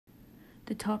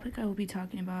The topic I will be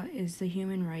talking about is the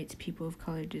human rights people of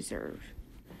color deserve.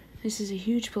 This is a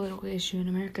huge political issue in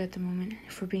America at the moment.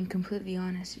 If we're being completely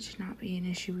honest, it should not be an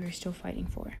issue we are still fighting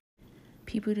for.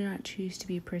 People do not choose to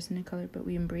be a person of color, but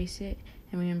we embrace it,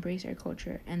 and we embrace our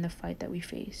culture and the fight that we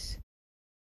face.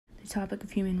 The topic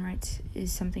of human rights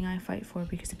is something I fight for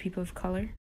because of people of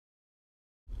color,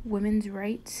 women's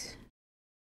rights,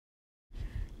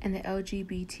 and the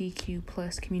LGBTQ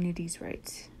plus community's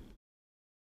rights.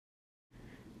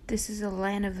 This is a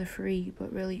land of the free,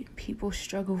 but really, people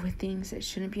struggle with things that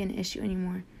shouldn't be an issue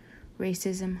anymore.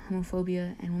 Racism,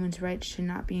 homophobia, and women's rights should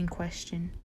not be in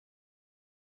question.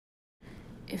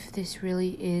 If this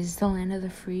really is the land of the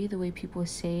free, the way people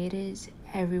say it is,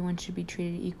 everyone should be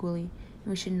treated equally,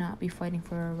 and we should not be fighting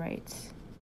for our rights.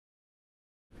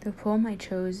 The poem I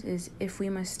chose is If We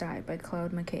Must Die by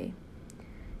Claude McKay.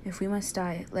 If we must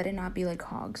die, let it not be like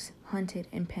hogs, hunted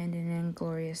and penned in an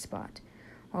inglorious spot,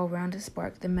 while round us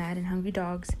bark the mad and hungry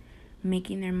dogs,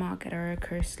 making their mock at our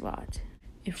accursed lot.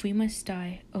 If we must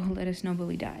die, oh, let us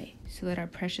nobly die, so that our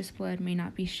precious blood may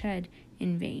not be shed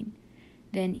in vain.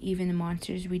 Then even the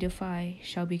monsters we defy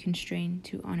shall be constrained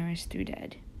to honor us through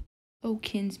dead. O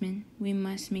kinsmen, we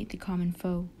must meet the common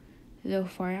foe. Though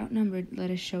far outnumbered,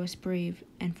 let us show us brave,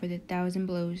 and for the 1,000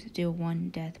 blows deal one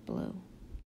death blow.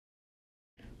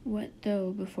 What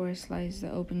though before us lies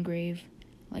the open grave?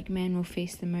 Like man will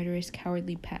face the murderous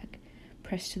cowardly pack,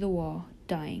 pressed to the wall,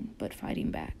 dying but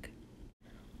fighting back.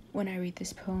 When I read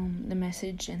this poem, the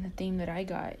message and the theme that I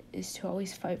got is to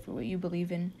always fight for what you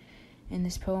believe in. In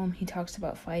this poem, he talks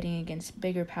about fighting against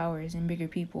bigger powers and bigger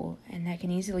people, and that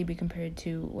can easily be compared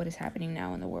to what is happening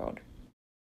now in the world.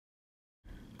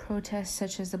 Protests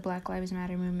such as the Black Lives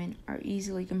Matter movement are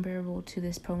easily comparable to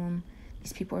this poem.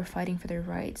 These people are fighting for their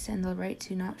rights and the right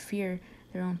to not fear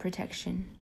their own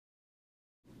protection.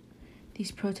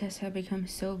 These protests have become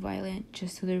so violent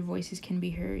just so their voices can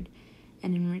be heard,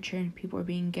 and in return, people are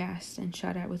being gassed and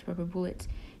shot at with rubber bullets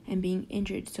and being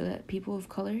injured so that people of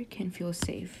color can feel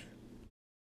safe.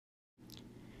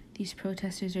 These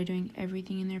protesters are doing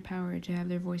everything in their power to have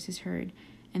their voices heard,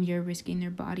 and they are risking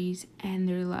their bodies and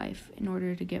their life in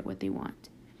order to get what they want.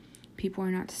 People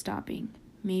are not stopping.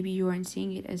 Maybe you aren't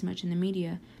seeing it as much in the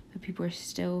media, but people are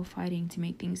still fighting to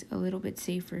make things a little bit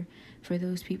safer for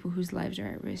those people whose lives are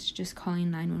at risk, just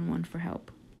calling 911 for help.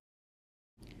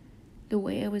 The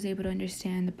way I was able to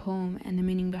understand the poem and the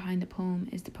meaning behind the poem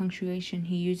is the punctuation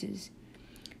he uses.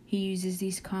 He uses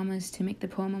these commas to make the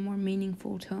poem a more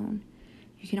meaningful tone.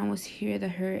 You can almost hear the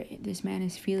hurt this man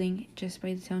is feeling just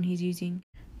by the tone he's using.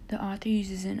 The author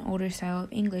uses an older style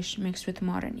of English mixed with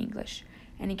modern English,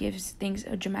 and it gives things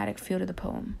a dramatic feel to the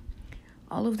poem.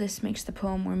 All of this makes the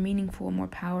poem more meaningful and more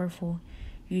powerful,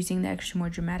 using the extra more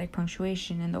dramatic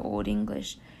punctuation in the Old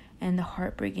English and the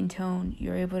heartbreaking tone.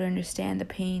 You're able to understand the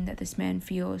pain that this man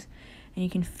feels, and you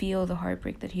can feel the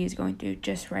heartbreak that he is going through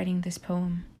just writing this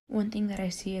poem. One thing that I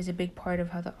see as a big part of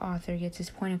how the author gets his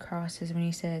point across is when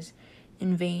he says,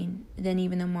 "In vain, then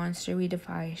even the monster we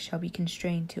defy shall be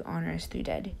constrained to honor us through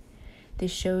dead."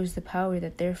 This shows the power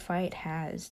that their fight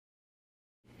has.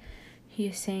 He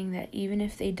is saying that even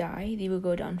if they die, they will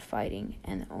go down fighting,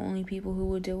 and the only people who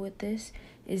will deal with this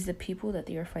is the people that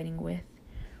they are fighting with.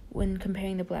 When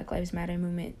comparing the Black Lives Matter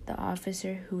movement, the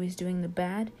officer who is doing the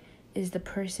bad is the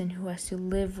person who has to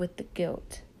live with the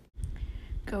guilt.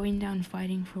 Going down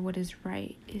fighting for what is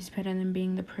right is better than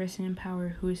being the person in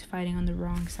power who is fighting on the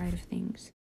wrong side of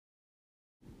things.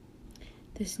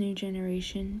 This new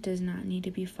generation does not need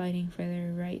to be fighting for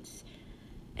their rights,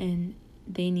 and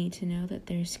they need to know that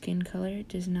their skin color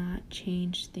does not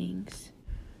change things.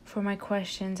 For my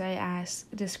questions, I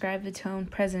asked, describe the tone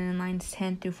present in lines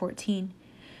 10 through 14.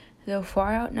 Though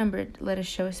far outnumbered, let us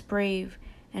show us brave,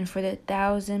 and for the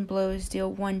 1,000 blows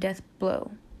deal one death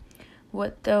blow.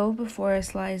 What though before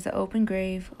us lies the open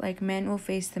grave, like men will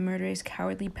face the murderous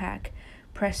cowardly pack,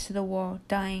 pressed to the wall,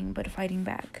 dying but fighting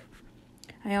back.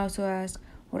 I also asked,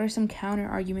 what are some counter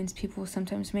arguments people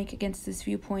sometimes make against this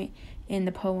viewpoint in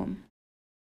the poem?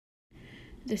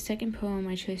 The second poem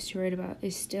I chose to write about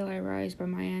is Still I Rise by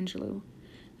Maya Angelou.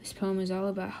 This poem is all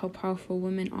about how powerful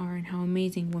women are and how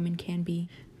amazing women can be.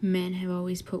 Men have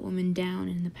always put women down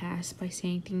in the past by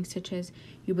saying things such as,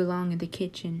 you belong in the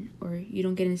kitchen, or you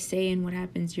don't get a say in what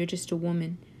happens, you're just a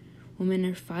woman. Women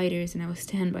are fighters, and I will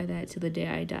stand by that till the day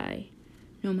I die.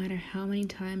 No matter how many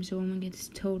times a woman gets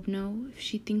told no, if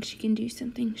she thinks she can do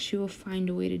something, she will find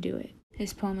a way to do it.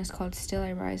 This poem is called Still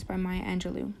I Rise by Maya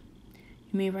Angelou.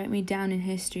 You may write me down in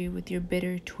history with your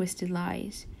bitter, twisted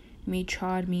lies. You may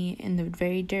trod me in the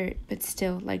very dirt, but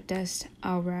still, like dust,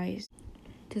 I'll rise.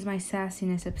 Does my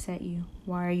sassiness upset you?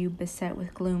 Why are you beset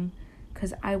with gloom?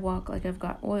 'cause I walk like I've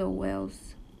got oil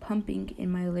wells pumping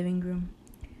in my living room.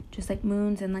 Just like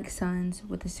moons and like suns,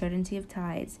 with the certainty of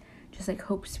tides, just like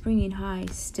hope springing high,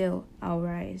 still I'll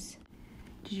rise.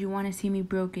 Did you want to see me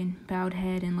broken, bowed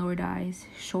head and lowered eyes,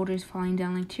 shoulders falling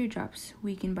down like teardrops,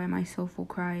 weakened by my soulful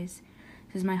cries?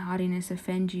 Does my haughtiness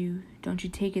offend you? Don't you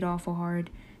take it awful hard,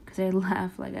 'cause I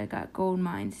laugh like I got gold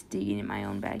mines digging in my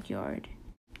own backyard.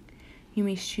 You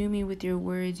may shoot me with your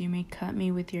words, you may cut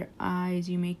me with your eyes,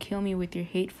 you may kill me with your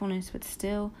hatefulness, but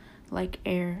still, like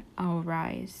air, I'll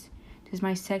rise. Does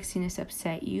my sexiness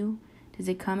upset you? Does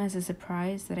it come as a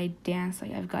surprise that I dance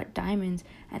like I've got diamonds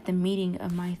at the meeting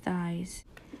of my thighs?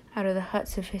 Out of the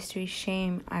huts of history's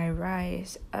shame, I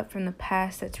rise. Up from the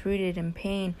past that's rooted in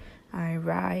pain, I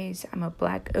rise. I'm a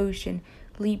black ocean,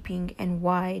 leaping and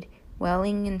wide,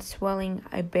 welling and swelling,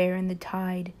 I bear in the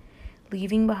tide.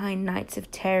 Leaving behind nights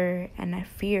of terror and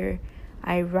fear,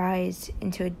 I rise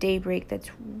into a daybreak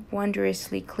that's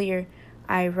wondrously clear.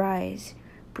 I rise,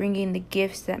 bringing the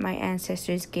gifts that my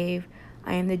ancestors gave.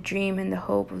 I am the dream and the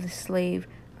hope of the slave.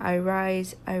 I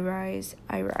rise, I rise,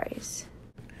 I rise.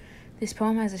 This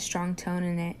poem has a strong tone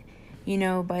in it. You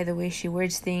know, by the way she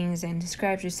words things and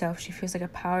describes herself, she feels like a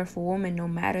powerful woman no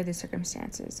matter the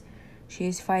circumstances. She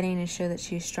is fighting to show that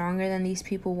she is stronger than these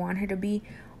people want her to be,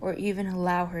 or even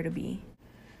allow her to be.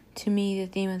 To me, the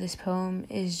theme of this poem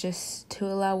is just to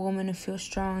allow women to feel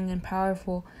strong and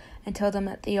powerful and tell them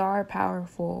that they are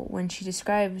powerful. When she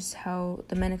describes how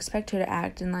the men expect her to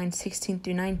act in lines 16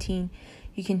 through 19,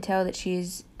 you can tell that she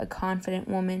is a confident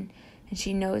woman and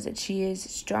she knows that she is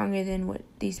stronger than what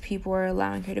these people are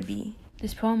allowing her to be.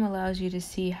 This poem allows you to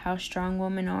see how strong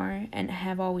women are and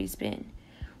have always been.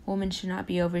 Women should not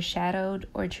be overshadowed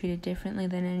or treated differently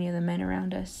than any of the men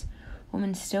around us.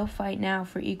 Women still fight now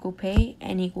for equal pay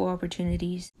and equal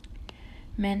opportunities.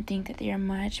 Men think that they are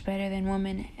much better than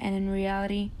women, and in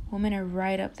reality, women are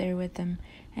right up there with them,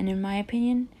 and in my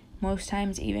opinion, most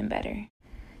times even better.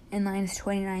 In lines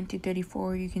 29 through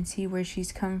 34, you can see where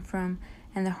she's come from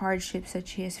and the hardships that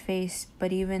she has faced,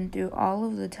 but even through all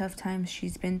of the tough times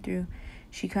she's been through,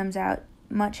 she comes out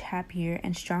much happier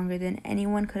and stronger than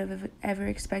anyone could have ever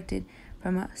expected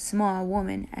from a small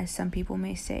woman, as some people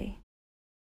may say.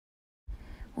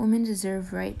 Women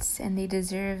deserve rights, and they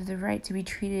deserve the right to be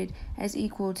treated as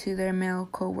equal to their male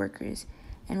co-workers,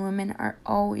 and women are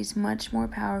always much more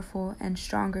powerful and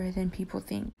stronger than people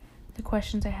think. The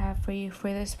questions I have for you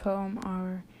for this poem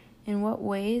are: in what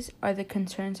ways are the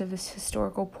concerns of this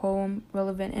historical poem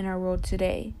relevant in our world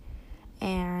today?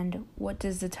 And what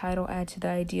does the title add to the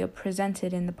idea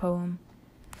presented in the poem?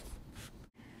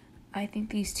 I think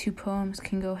these two poems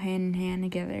can go hand in hand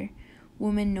together.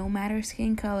 Women, no matter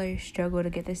skin color, struggle to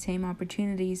get the same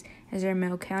opportunities as their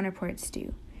male counterparts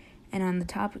do. And on the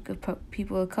topic of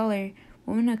people of color,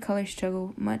 women of color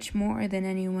struggle much more than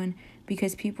anyone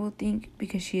because people think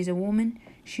because she is a woman,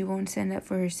 she won't stand up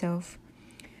for herself.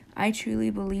 I truly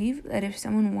believe that if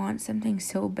someone wants something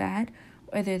so bad,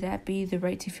 whether that be the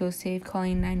right to feel safe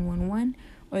calling 911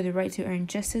 or the right to earn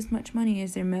just as much money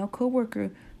as their male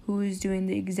coworker who is doing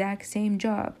the exact same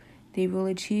job, they will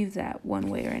achieve that one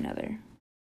way or another.